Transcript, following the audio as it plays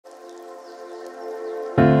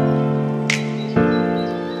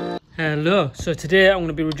Hello, so today I'm going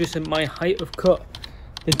to be reducing my height of cut.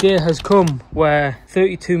 The day has come where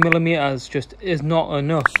 32mm just is not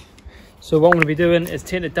enough. So what I'm going to be doing is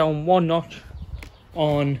taking it down one notch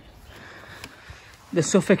on the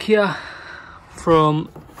Suffolk here from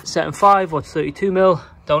setting 5, what's 32mm,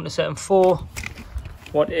 down to setting 4,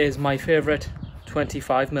 what is my favourite,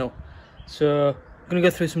 25mm. So I'm going to go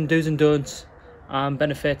through some do's and don'ts and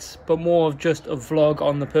benefits, but more of just a vlog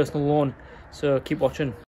on the personal lawn. So keep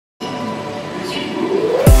watching.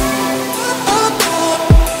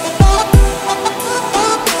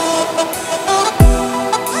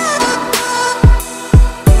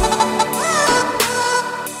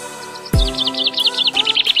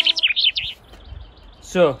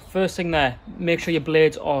 So first thing there, make sure your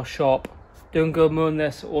blades are sharp. Don't go mowing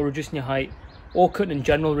this or reducing your height, or cutting in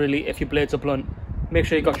general really if your blades are blunt. Make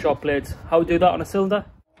sure you got sharp blades. How to do that on a cylinder?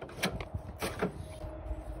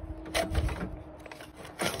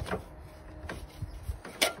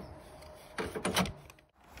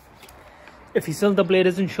 If your cylinder blade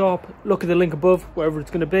isn't sharp, look at the link above, wherever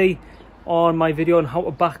it's going to be, on my video on how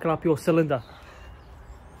to back up your cylinder.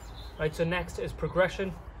 Right, so next is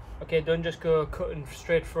progression. Okay, don't just go cutting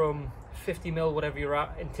straight from 50mm, whatever you're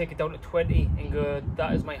at, and take it down to 20 and go,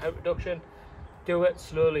 that is my height reduction. Do it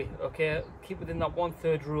slowly, okay? Keep within that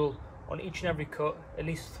 1/3 rule on each and every cut, at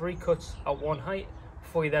least 3 cuts at one height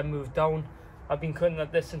before you then move down. I've been cutting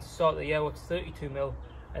at this since the start of the year, what's 32mm,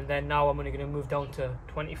 and then now I'm only going to move down to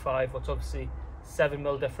 25, what's obviously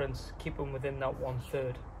 7mm difference. Keep them within that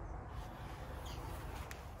 1/3.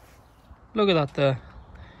 Look at that there,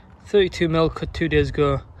 32mm cut 2 days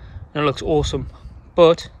ago. And it looks awesome,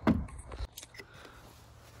 but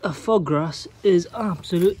a fog grass is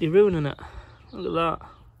absolutely ruining it. Look at that,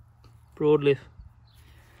 broadleaf.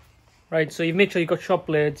 Right, so you've made sure you've got sharp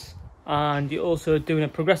blades and you're also doing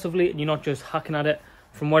it progressively and you're not just hacking at it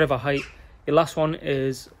from whatever height. Your last one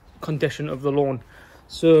is condition of the lawn.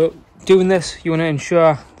 So doing this, you want to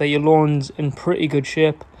ensure that your lawn's in pretty good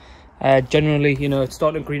shape. Generally, you know, it's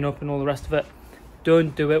starting to green up and all the rest of it.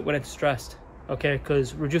 Don't do it when it's stressed. Okay,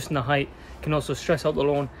 because reducing the height can also stress out the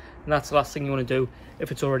lawn, and that's the last thing you want to do if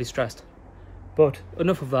it's already stressed. But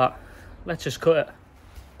enough of that, let's just cut it.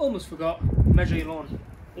 Almost forgot, measure your lawn.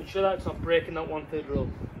 Ensure that it's not breaking that 1/3 rule.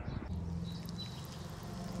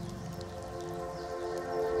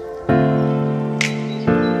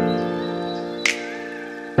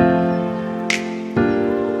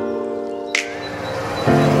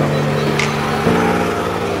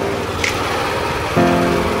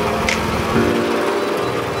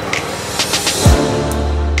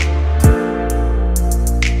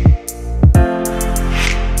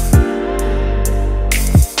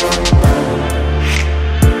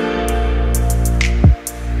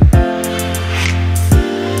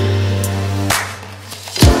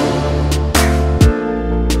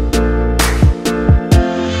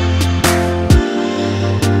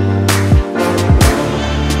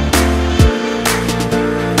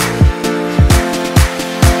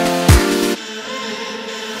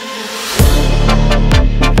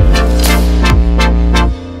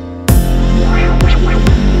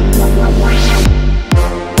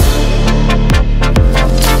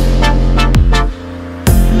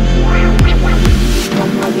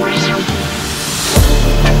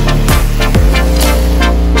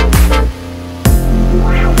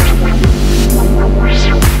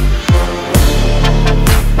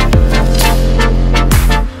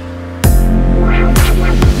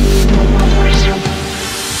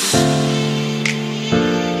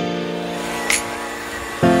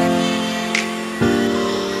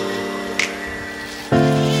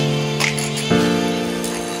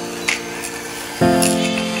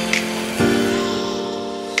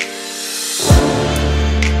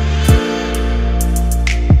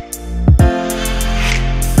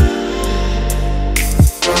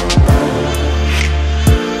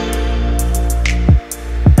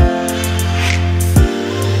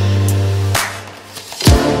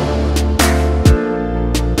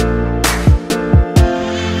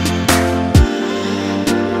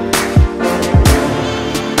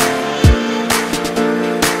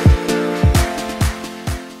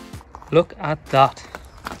 Look at that.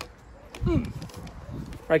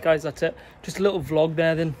 Right guys, that's it. Just a little vlog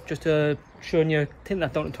there then, just showing you, taking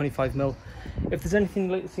that down to 25mm. If there's anything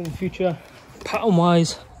you'd like to see in the future, pattern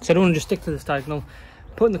wise, because I don't want to just stick to this diagonal,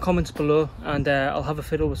 put in the comments below and I'll have a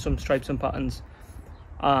fiddle with some stripes and patterns,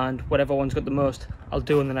 and whatever one's got the most, I'll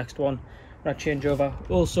do in the next one when I change over.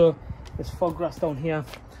 Also, this fog grass down here,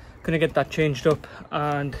 gonna get that changed up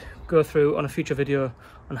and go through on a future video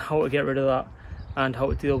on how to get rid of that and how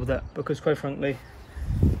to deal with it, because quite frankly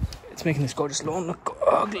it's making this gorgeous lawn look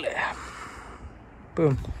ugly.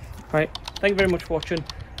 Boom. Right, thank you very much for watching.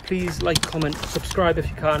 Please like, comment, subscribe if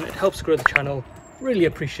you can. It helps grow the channel. Really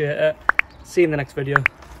appreciate it. See you in the next video.